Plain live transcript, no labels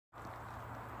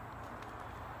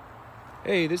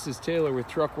Hey, this is Taylor with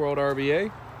Truck World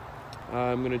RVA.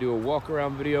 I'm going to do a walk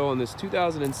around video on this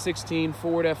 2016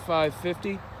 Ford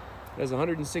F550. It has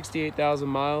 168,000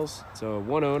 miles. It's a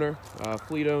one owner,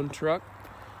 fleet owned truck.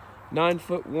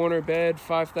 9-foot Warner bed,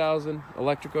 5,000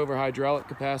 electric over hydraulic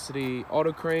capacity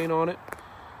Autocrane on it.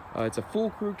 It's a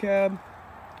full crew cab,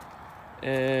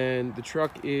 and the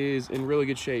truck is in really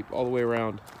good shape all the way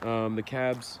around. The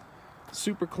cab's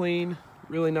super clean,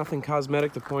 really nothing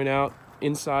cosmetic to point out,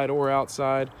 inside or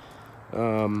outside.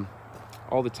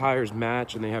 All the tires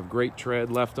match and they have great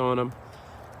tread left on them.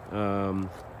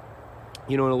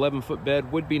 You know, an 11-foot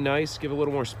bed would be nice, give a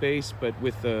little more space, but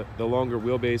with the longer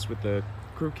wheelbase with the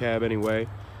crew cab anyway,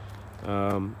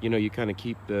 you know, you kind of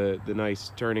keep the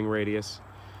nice turning radius.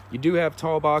 You do have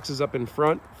tall boxes up in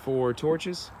front for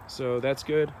torches, so that's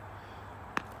good.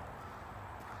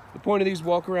 The point of these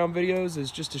walk around videos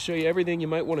is just to show you everything you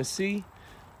might want to see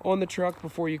on the truck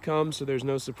before you come, so there's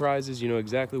no surprises. You know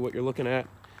exactly what you're looking at.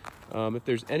 If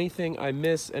there's anything I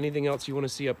miss, anything else you want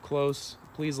to see up close,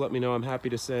 please let me know. I'm happy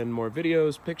to send more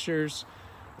videos, pictures,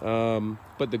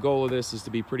 but the goal of this is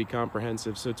to be pretty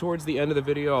comprehensive. So towards the end of the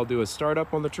video, I'll do a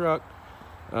startup on the truck,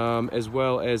 as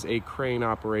well as a crane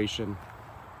operation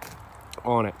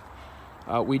on it.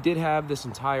 We did have this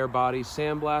entire body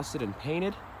sandblasted and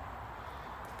painted.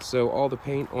 So all the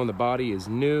paint on the body is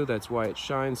new. That's why it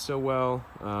shines so well.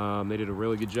 They did a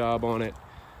really good job on it.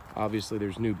 Obviously,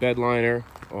 there's new bed liner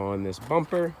on this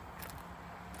bumper.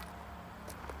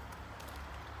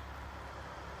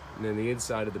 And then the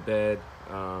inside of the bed,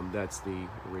 that's the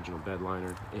original bed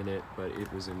liner in it, but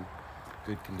it was in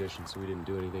good condition, so we didn't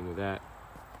do anything with that.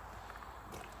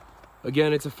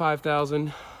 Again, it's a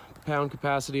 5,000 pound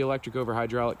capacity electric over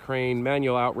hydraulic crane,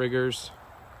 manual outriggers,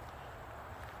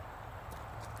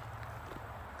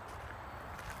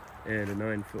 and a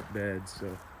 9-foot bed.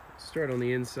 So start on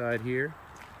the inside here.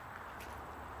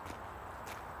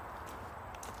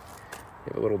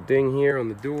 You have a little ding here on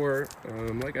the door.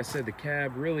 Like I said, the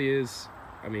cab really is,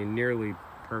 I mean, nearly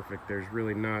perfect. There's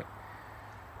really not,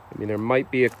 I mean, there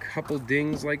might be a couple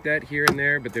dings like that here and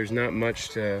there, but there's not much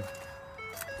to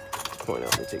point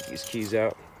out. Let me take these keys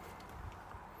out.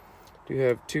 Do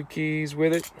have 2 keys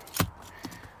with it.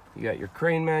 You got your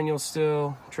crane manual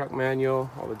still, truck manual,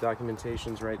 all the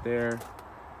documentation's right there.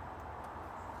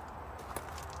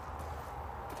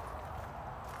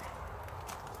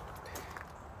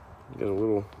 You got a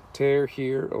little tear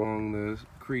here along the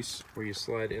crease where you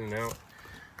slide in and out.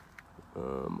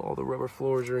 All the rubber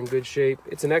floors are in good shape.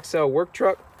 It's an XL work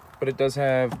truck, but it does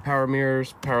have power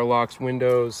mirrors, power locks,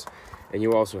 windows, and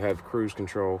you also have cruise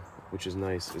control, which is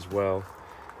nice as well.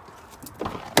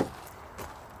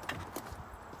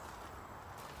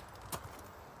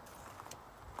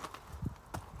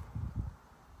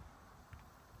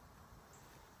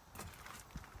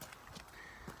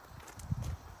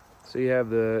 So you have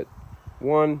the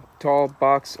one tall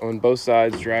box on both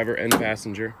sides, driver and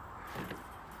passenger.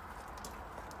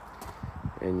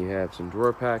 And you have some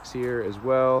drawer packs here as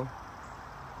well.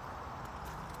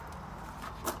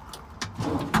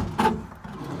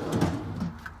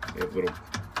 You have little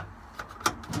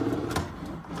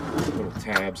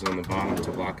tabs on the bottom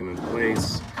to lock them in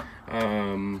place.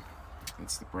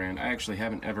 That's the brand. I actually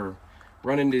haven't ever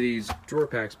run into these drawer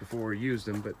packs before or used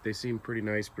them, but they seem pretty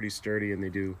nice, pretty sturdy, and they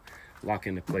do lock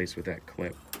into place with that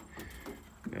clip.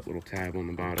 That little tab on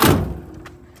the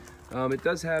bottom. It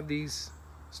does have these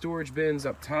storage bins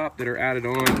up top that are added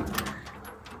on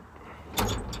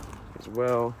as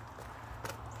well.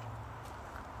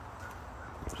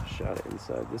 There's a shot of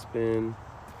inside this bin.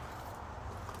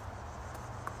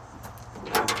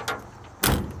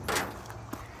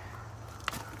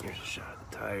 Here's a shot of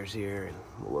the tires here, and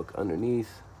we'll look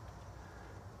underneath.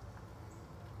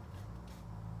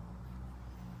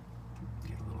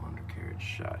 Get a little undercarriage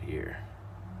shot here.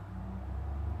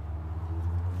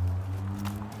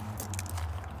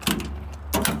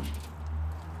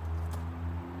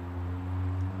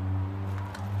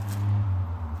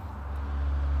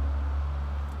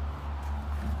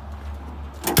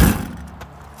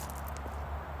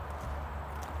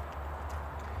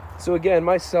 So again,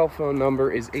 my cell phone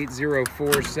number is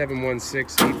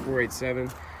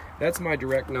 804-716-8487. That's my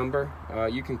direct number.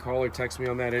 You can call or text me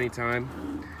on that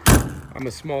anytime. I'm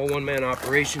a small one-man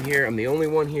operation here. I'm the only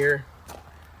one here.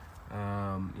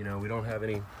 You know, we don't have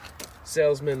any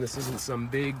salesmen. This isn't some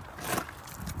big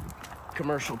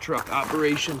commercial truck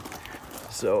operation.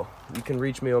 So you can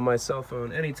reach me on my cell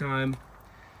phone anytime.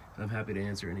 I'm happy to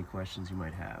answer any questions you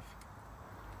might have.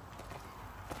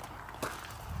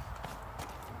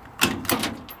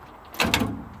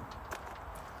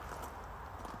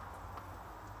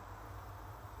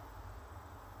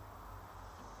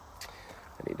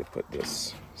 put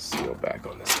this seal back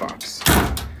on this box.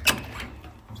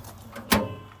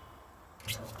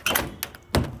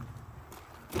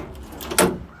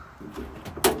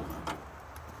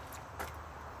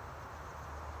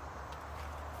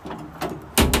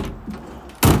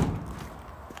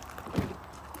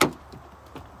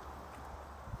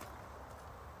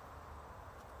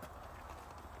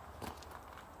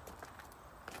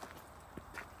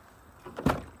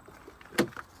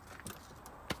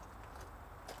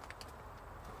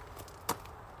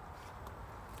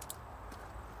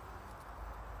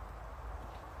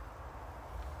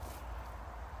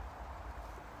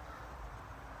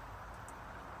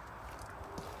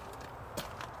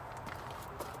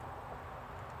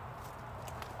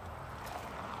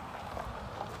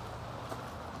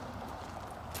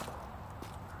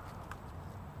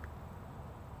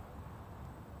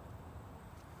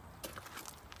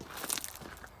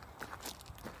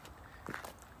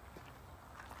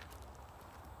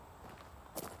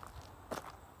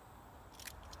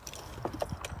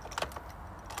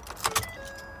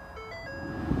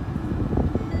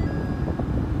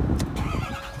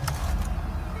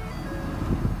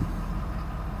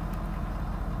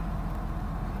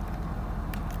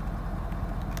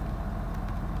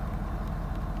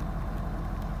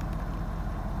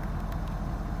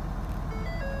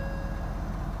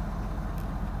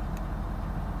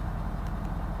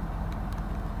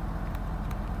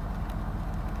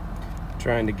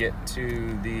 Trying to get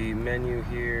to the menu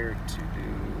here to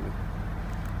do,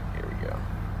 here we go,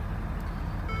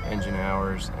 engine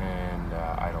hours and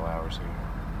idle hours here.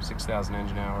 6,000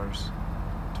 engine hours,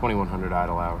 2,100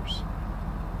 idle hours.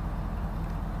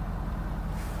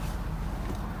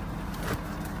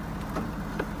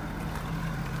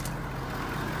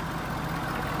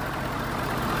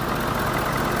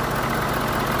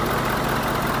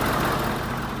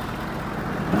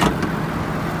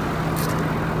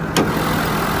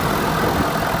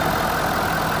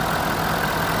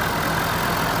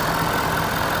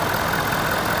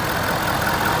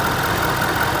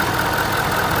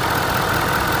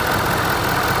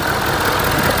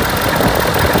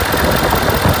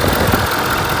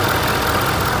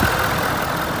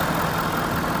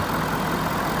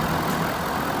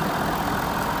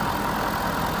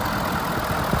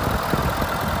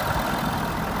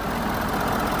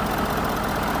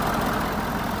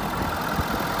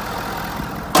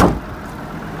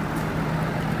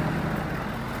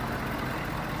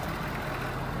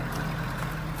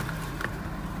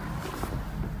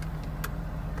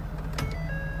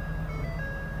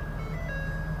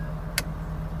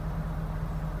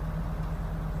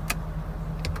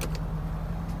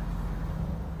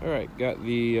 Alright, got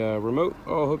the remote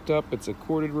all hooked up. It's a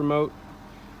corded remote.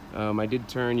 I did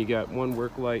turn, you got one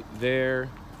work light there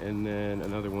and then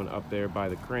another one up there by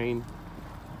the crane.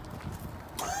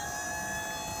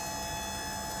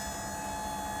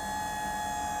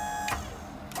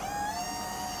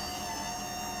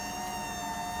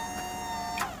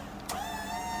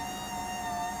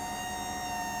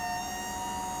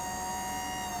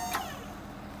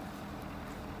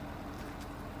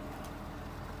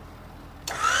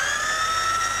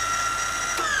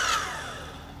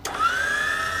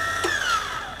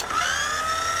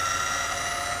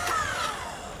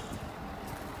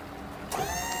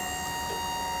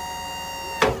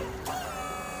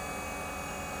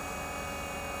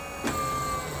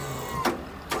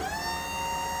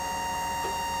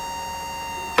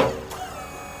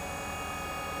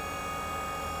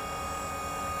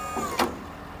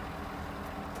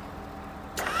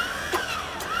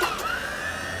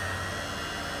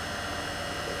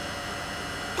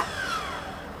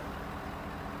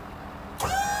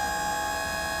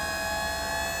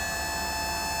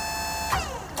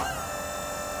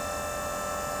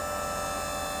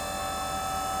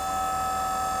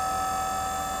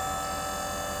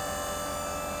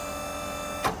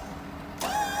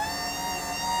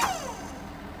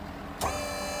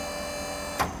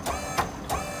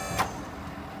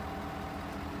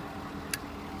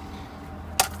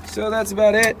 So that's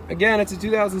about it. Again, it's a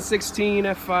 2016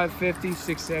 F550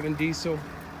 6.7 diesel,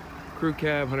 crew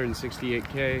cab,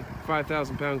 168K,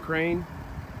 5,000 pound crane.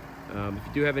 If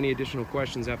you do have any additional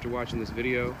questions after watching this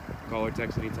video, call or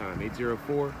text anytime,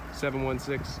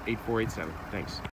 804-716-8487. Thanks.